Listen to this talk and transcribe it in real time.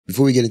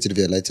Before we get into the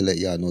video, I'd like to let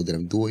y'all know that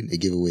I'm doing a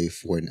giveaway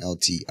for an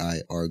LTI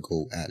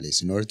Argo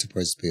Atlas. In order to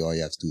participate, all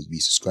you have to do is be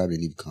subscribed and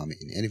leave a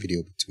comment in any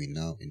video between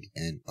now and the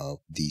end of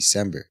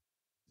December.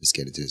 Let's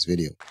get into this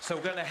video. So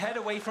we're going to head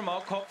away from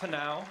Arcot for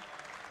now.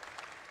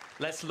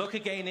 Let's look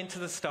again into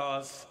the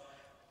stars.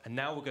 And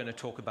now we're going to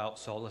talk about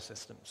solar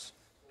systems.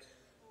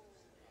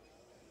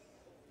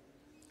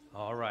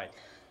 All right.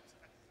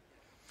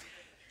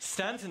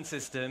 Stanton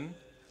system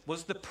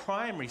was the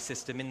primary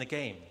system in the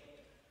game.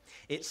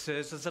 It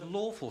serves as a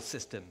lawful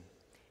system.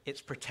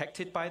 It's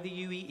protected by the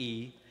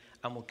UEE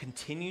and will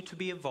continue to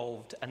be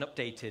evolved and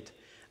updated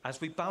as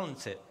we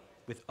balance it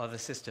with other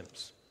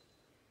systems.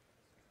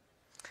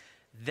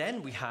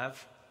 Then we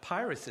have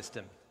Pyro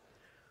system,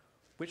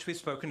 which we've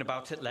spoken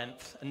about at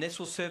length, and this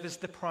will serve as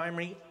the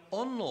primary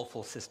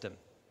unlawful system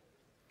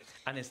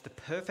and is the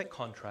perfect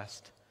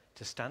contrast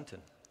to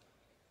Stanton.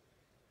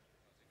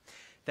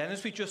 Then,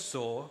 as we just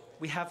saw,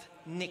 we have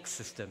NIC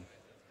system.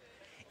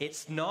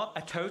 It's not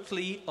a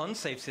totally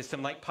unsafe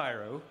system like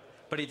Pyro,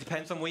 but it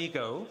depends on where you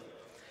go,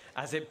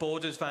 as it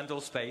borders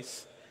Vandal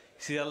space.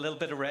 See that little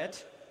bit of red?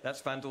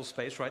 That's Vandal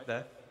space right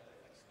there.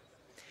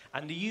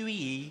 And the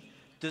UEE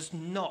does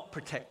not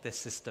protect this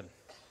system.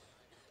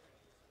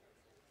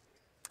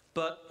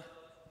 But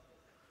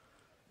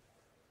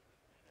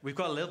we've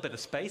got a little bit of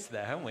space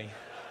there, haven't we?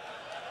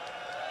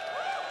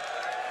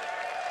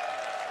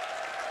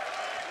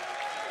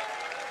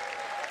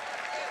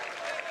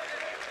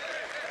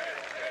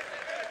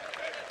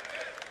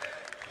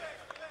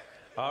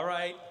 All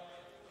right.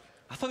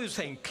 I thought you were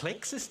saying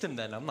click system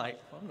then. I'm like,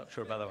 well, I'm not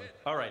sure about that one.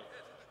 All right.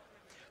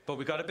 But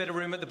we've got a bit of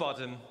room at the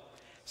bottom,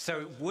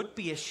 so it would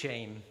be a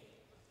shame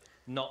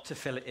not to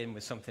fill it in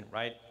with something,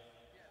 right?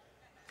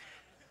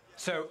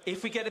 So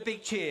if we get a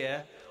big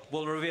cheer,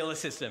 we'll reveal the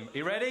system. Are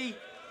you ready?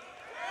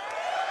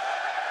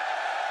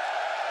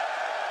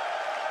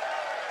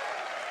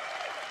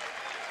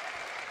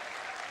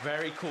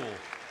 Very cool.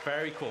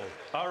 Very cool.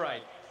 All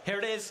right. Here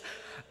it is.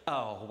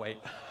 Oh, wait.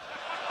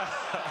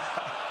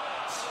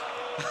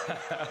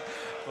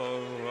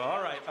 Oh,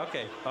 all right,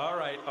 okay, all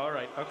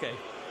right, okay.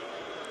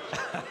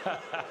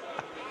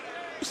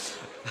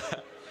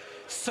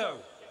 So,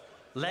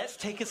 let's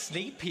take a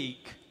sneak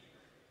peek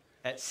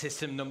at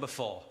system number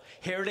 4.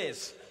 Here it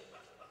is.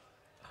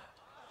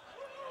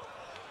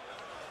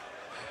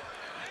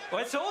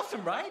 Well, it's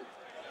awesome, right?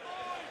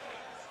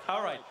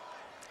 All right.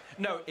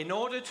 No, in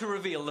order to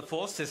reveal the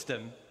 4th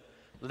system,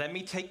 let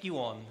me take you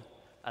on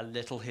a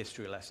little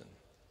history lesson.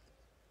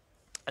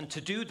 And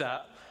to do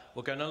that,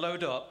 we're going to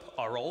load up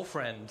our old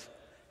friend,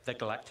 the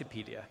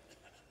Galactipedia.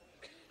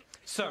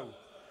 So,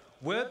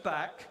 we're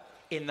back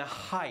in the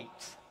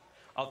height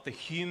of the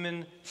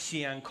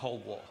human-Xi'an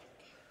Cold War.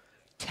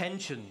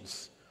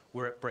 Tensions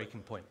were at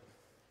breaking point.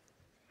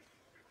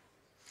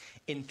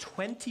 In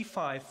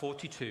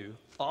 2542,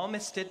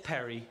 Armistead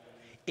Perry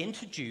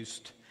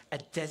introduced a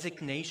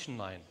designation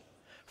line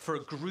for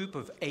a group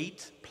of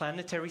 8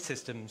 planetary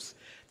systems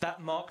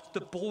that marked the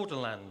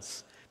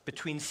borderlands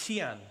between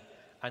Xi'an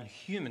and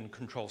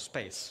human-controlled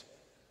space.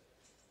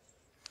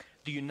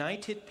 The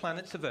United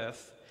Planets of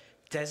Earth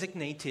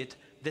designated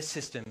the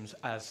systems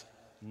as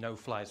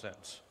no-fly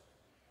zones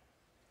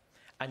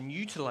and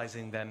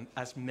utilizing them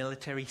as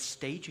military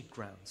staging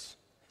grounds.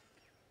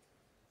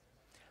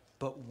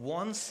 But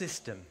one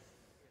system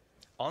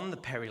on the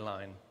Perry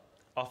line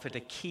offered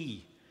a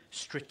key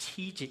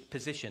strategic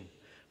position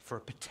for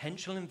a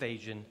potential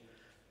invasion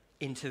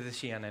into the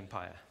Xi'an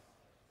Empire.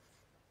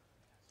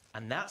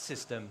 And that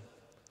system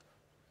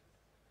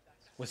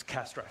was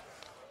Castra.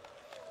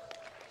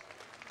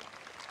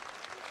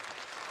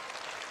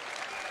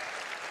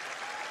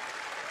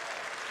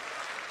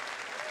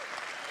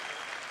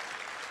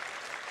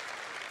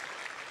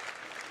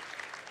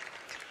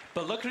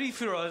 But luckily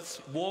for us,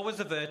 war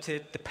was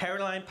averted, the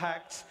Perry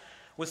Pact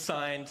was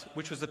signed,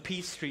 which was a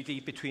peace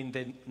treaty between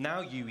the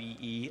now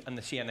UEE and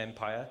the Xi'an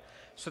Empire,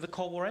 so the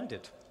Cold War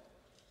ended.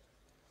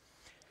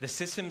 The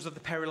systems of the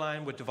Perry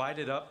Line were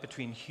divided up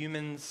between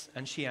humans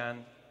and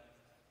Xi'an.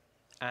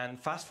 And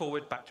fast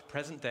forward back to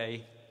present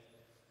day,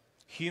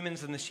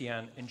 humans and the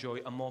Xi'an enjoy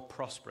a more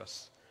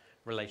prosperous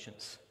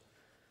relations.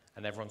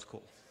 And everyone's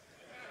cool.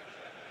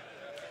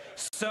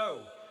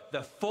 So, the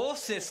 4th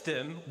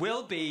system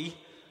will be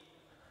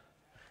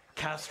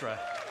Castra.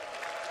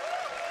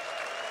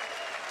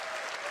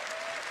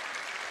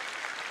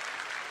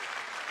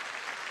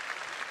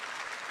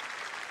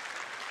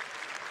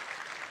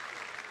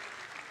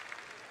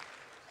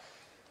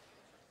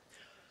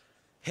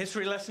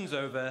 History lesson's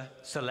over,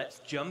 so let's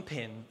jump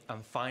in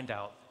and find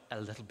out a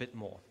little bit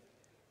more.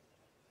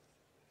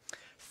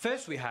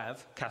 First, we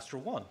have Castra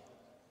 1.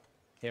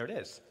 Here it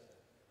is.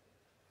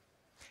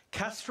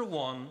 Castra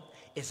 1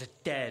 is a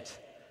dead,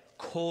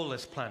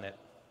 coreless planet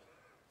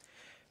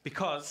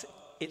because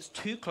it's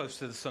too close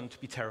to the sun to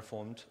be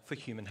terraformed for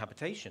human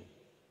habitation.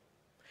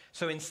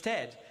 So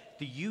instead,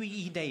 the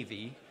UEE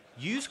Navy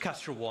used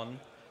Castra 1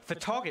 for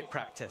target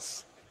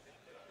practice,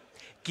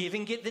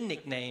 giving it the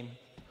nickname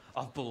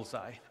of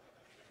Bullseye.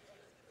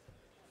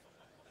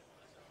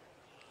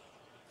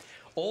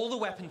 All the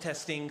weapon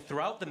testing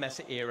throughout the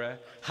Mesa era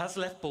has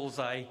left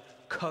Bullseye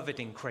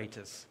covered in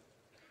craters.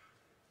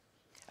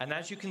 And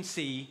as you can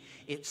see,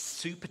 it's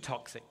super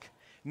toxic,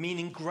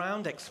 meaning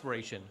ground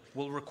exploration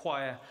will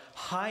require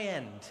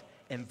high-end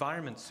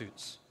environment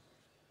suits.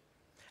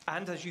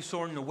 And as you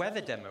saw in the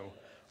weather demo,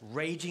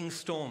 raging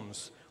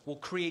storms will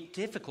create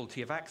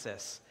difficulty of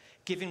access,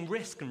 giving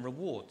risk and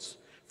rewards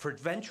for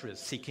adventurers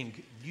seeking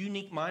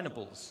unique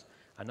minables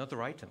and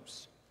other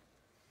items.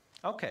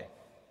 Okay.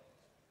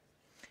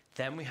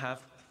 Then we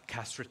have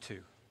Castra 2.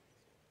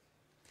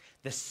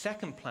 The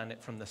second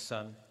planet from the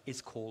sun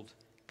is called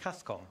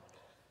Castra.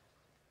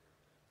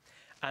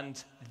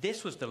 And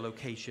this was the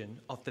location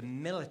of the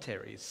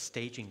military's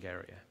staging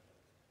area.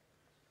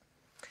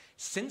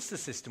 Since the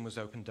system was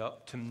opened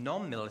up to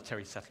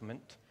non-military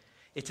settlement,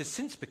 it has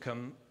since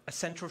become a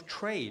center of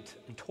trade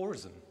and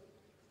tourism,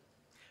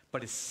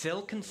 but is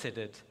still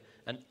considered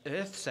an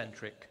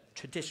Earth-centric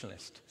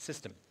traditionalist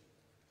system,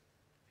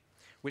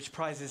 which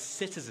prizes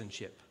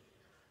citizenship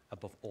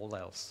above all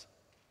else.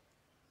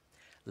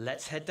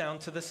 Let's head down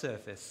to the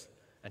surface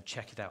and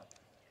check it out.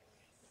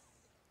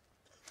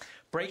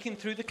 Breaking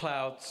through the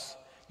clouds,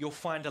 you'll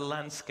find a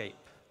landscape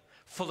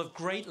full of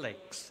Great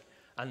Lakes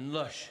and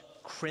lush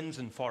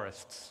crimson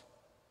forests.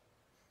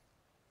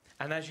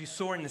 And as you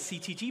saw in the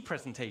CTG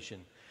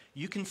presentation,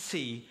 you can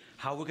see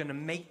how we're going to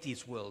make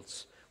these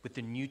worlds with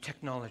the new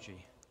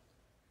technology.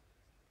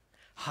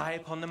 High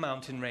up on the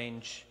mountain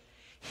range,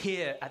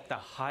 here at the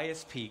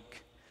highest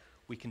peak,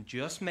 we can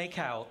just make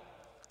out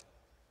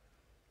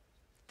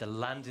the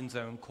landing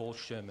zone called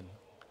Sherman.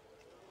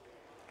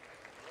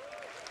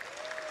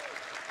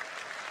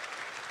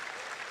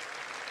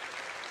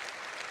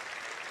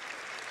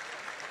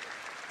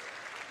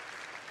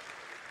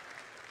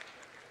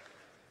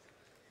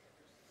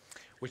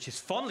 Which is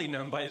fondly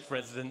known by its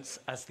residents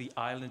as the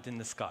island in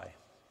the sky.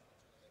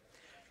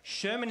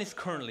 Sherman is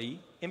currently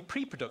in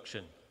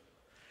pre-production,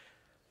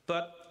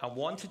 but I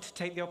wanted to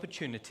take the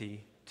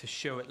opportunity to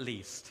show at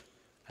least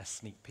a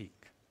sneak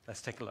peek.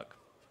 Let's take a look.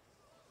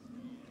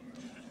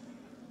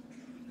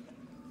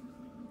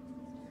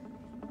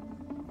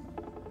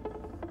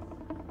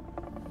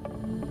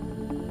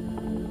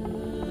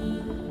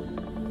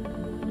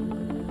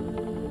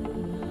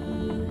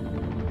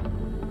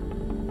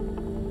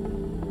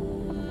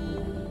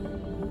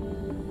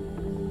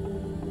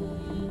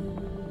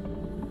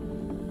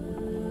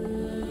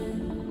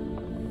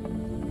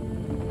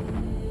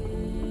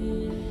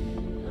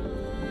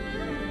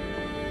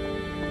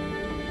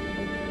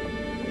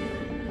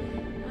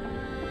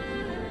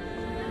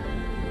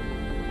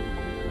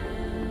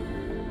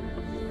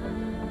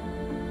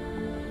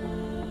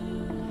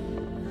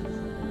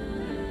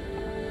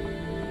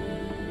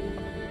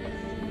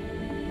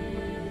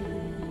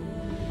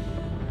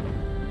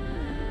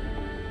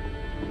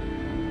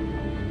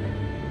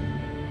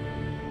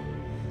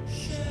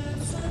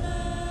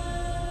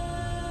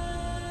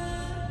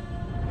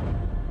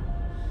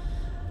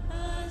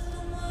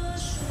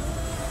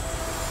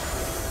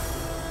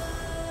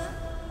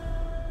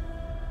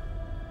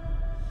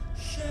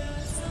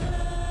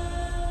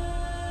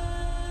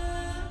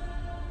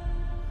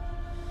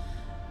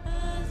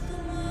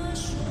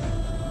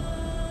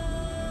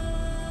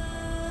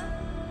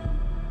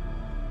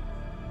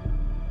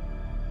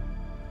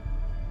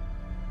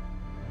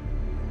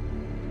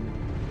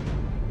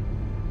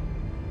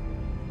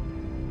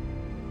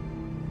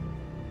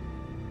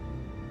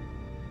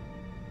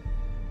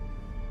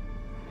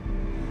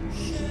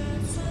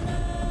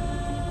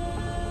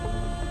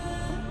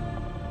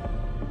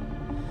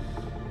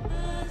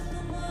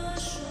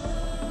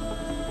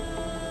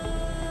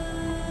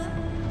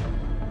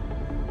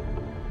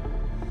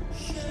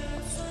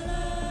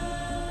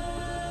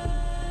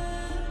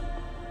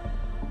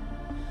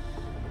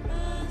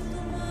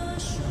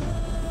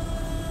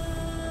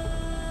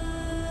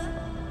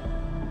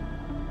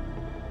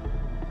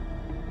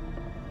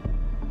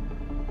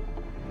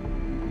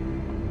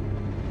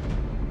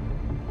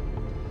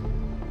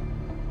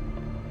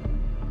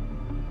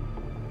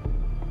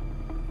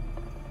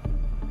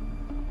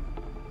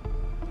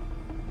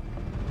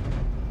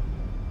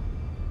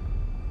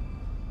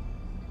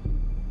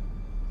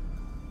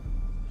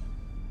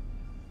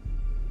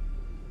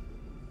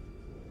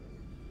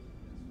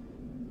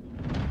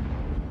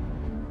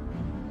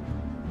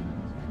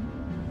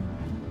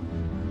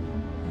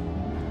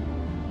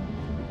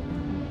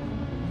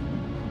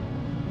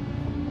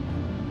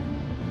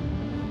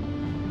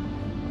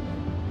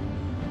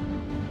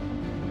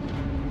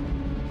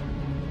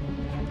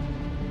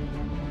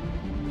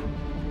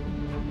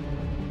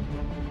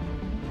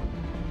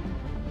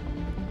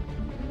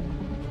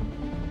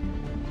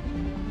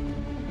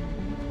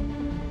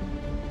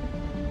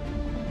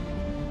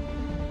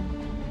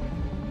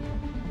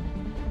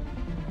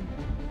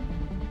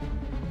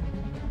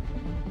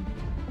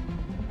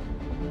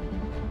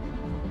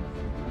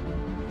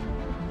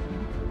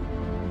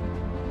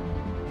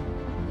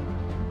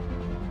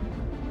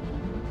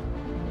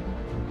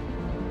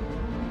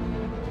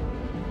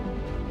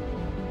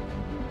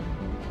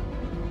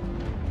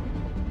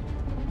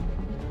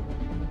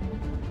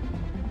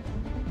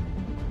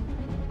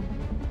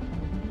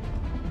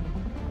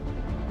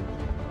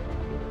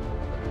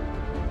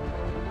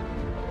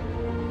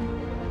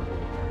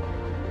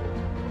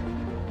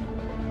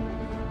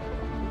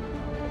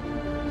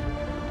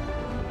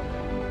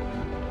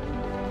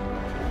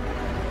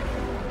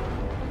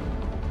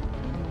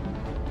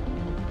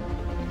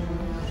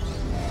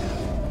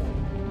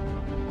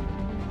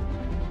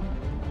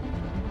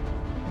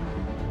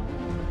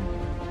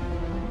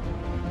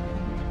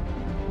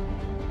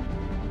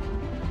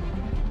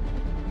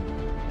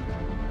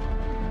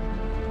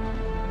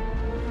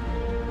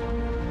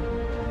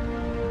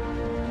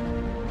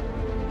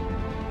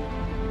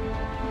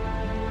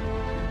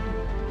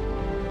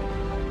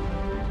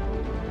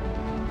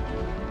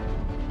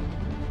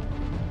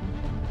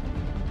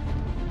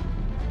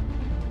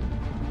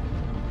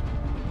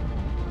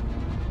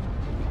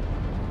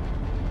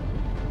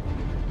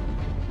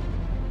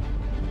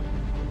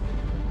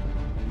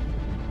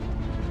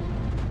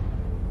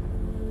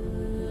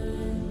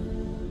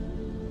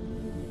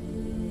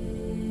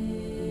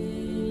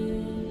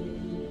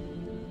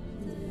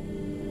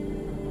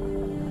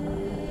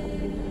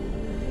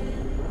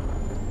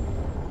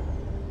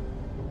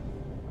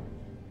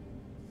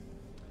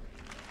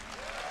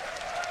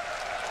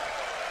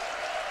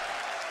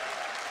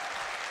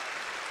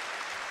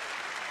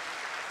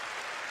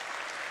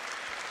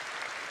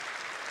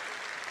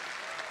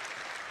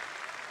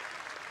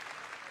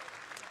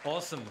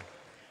 Awesome.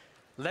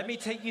 Let me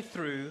take you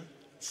through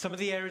some of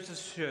the areas of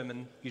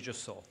Sherman you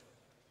just saw.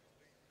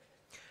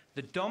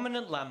 The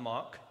dominant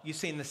landmark you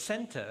see in the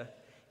center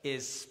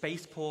is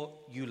Spaceport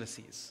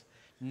Ulysses,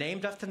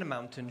 named after the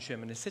mountain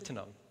Sherman is sitting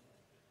on.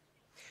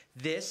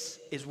 This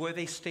is where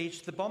they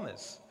staged the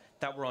bombers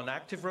that were on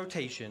active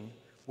rotation,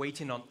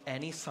 waiting on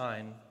any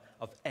sign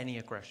of any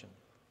aggression.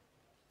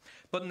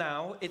 But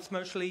now it's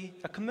mostly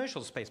a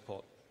commercial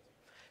spaceport.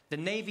 The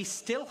Navy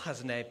still has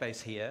an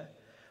airbase here,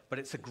 but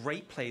it's a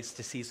great place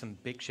to see some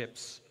big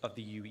ships of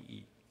the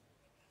UEE.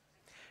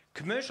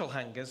 Commercial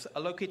hangars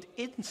are located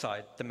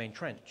inside the main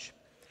trench.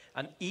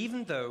 And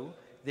even though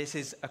this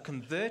is a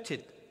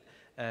converted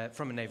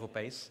from a naval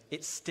base,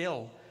 it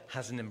still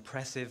has an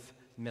impressive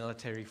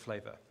military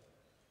flavor.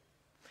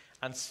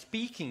 And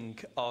speaking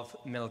of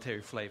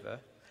military flavor,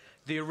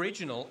 the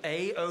original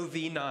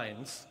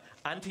AOV-9s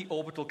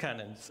anti-orbital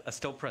cannons are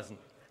still present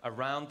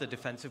around the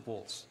defensive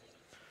walls,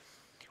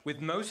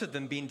 with most of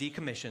them being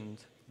decommissioned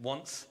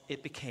once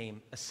it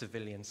became a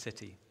civilian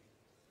city.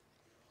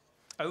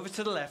 Over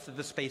to the left of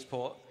the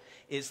spaceport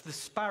is the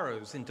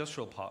Sparrows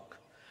Industrial Park,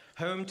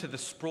 home to the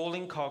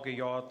sprawling cargo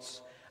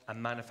yards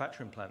and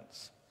manufacturing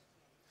plants.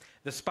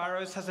 The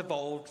Sparrows has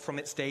evolved from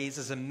its days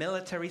as a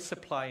military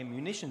supply and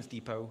munitions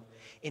depot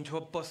into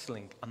a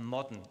bustling and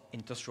modern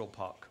industrial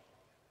park.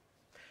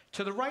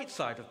 To the right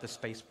side of the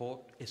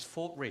spaceport is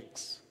Fort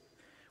Riggs,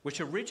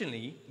 which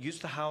originally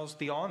used to house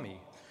the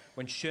Army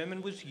when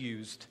Sherman was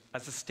used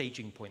as a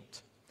staging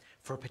point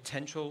for a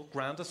potential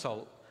ground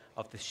assault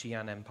of the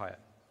Xi'an Empire.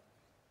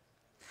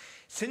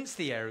 Since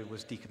the area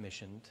was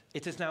decommissioned,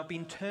 it has now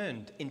been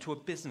turned into a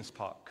business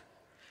park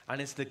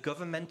and is the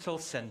governmental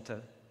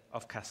center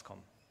of CASCOM,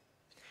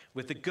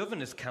 with the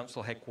Governor's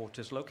Council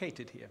headquarters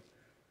located here.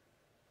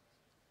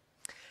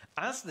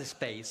 As this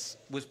base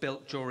was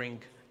built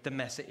during the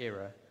Mesa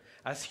era,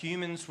 as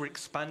humans were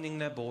expanding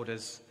their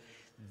borders,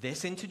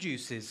 this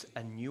introduces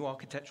a new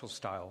architectural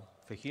style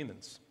for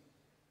humans.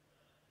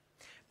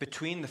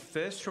 Between the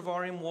First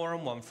Travarian War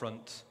on one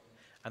front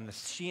and the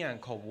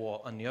Xi'an Cold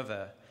War on the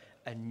other,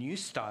 a new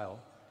style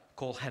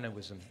called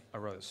Henoism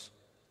arose.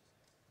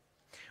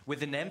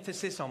 With an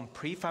emphasis on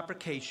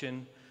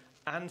prefabrication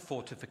and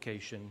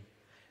fortification,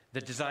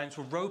 the designs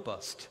were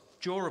robust,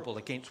 durable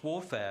against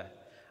warfare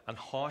and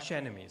harsh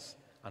enemies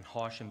and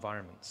harsh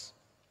environments.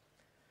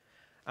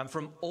 And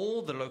from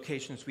all the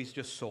locations we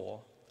just saw,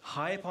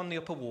 high up on the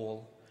upper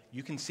wall,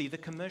 you can see the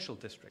commercial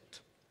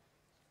district,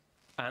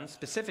 and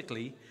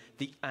specifically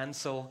the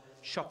Ansel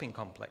shopping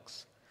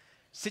complex.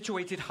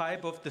 Situated high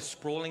above the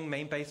sprawling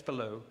main base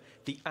below,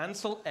 the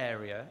Ansel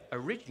area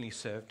originally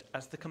served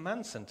as the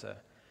command center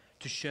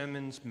to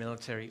Sherman's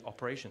military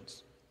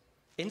operations.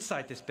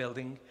 Inside this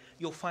building,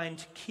 you'll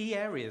find key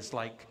areas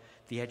like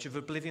the Edge of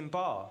Oblivion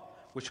Bar,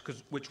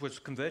 which was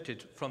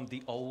converted from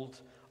the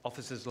old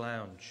officers'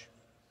 lounge.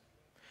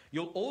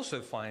 You'll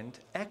also find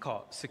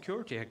Eckhart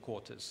Security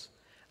Headquarters,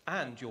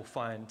 and you'll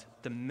find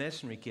the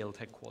Mercenary Guild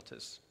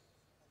Headquarters.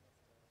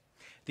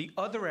 The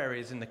other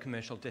areas in the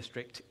commercial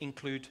district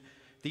include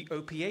the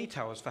OPA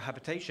towers for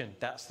habitation.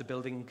 That's the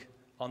building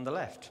on the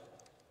left.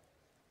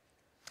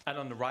 And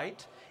on the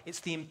right,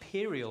 it's the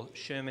Imperial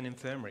Sherman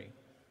Infirmary.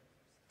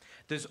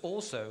 There's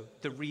also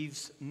the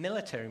Reeves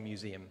Military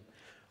Museum,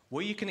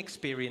 where you can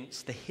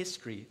experience the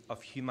history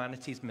of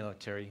humanity's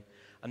military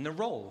and the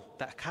role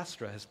that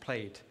Castra has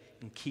played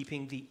in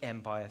keeping the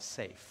Empire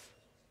safe.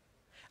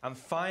 And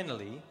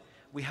finally,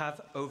 we have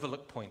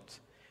Overlook Point,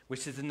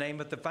 which is the name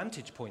of the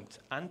vantage point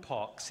and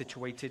park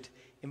situated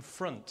in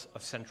front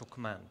of Central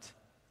Command,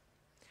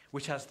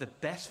 which has the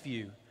best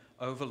view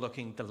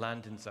overlooking the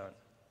landing zone.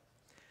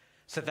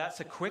 So that's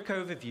a quick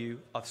overview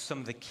of some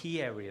of the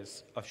key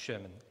areas of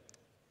Sherman.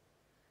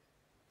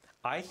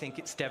 I think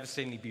it's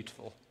devastatingly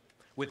beautiful,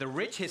 with a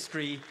rich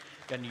history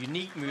and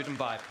unique mood and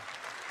vibe.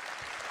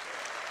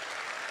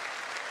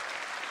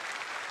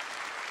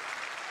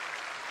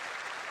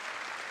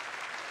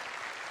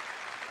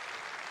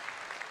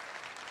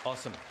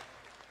 Awesome.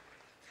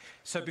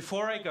 So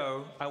before I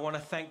go, I want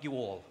to thank you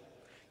all.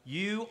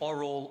 You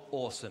are all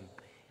awesome.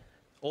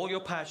 All your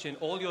passion,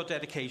 all your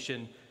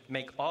dedication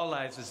make our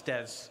lives as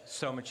devs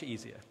so much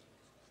easier.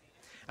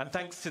 And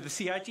thanks to the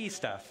CIG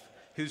staff,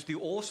 who's the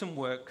awesome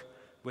work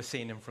we're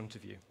seeing in front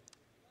of you.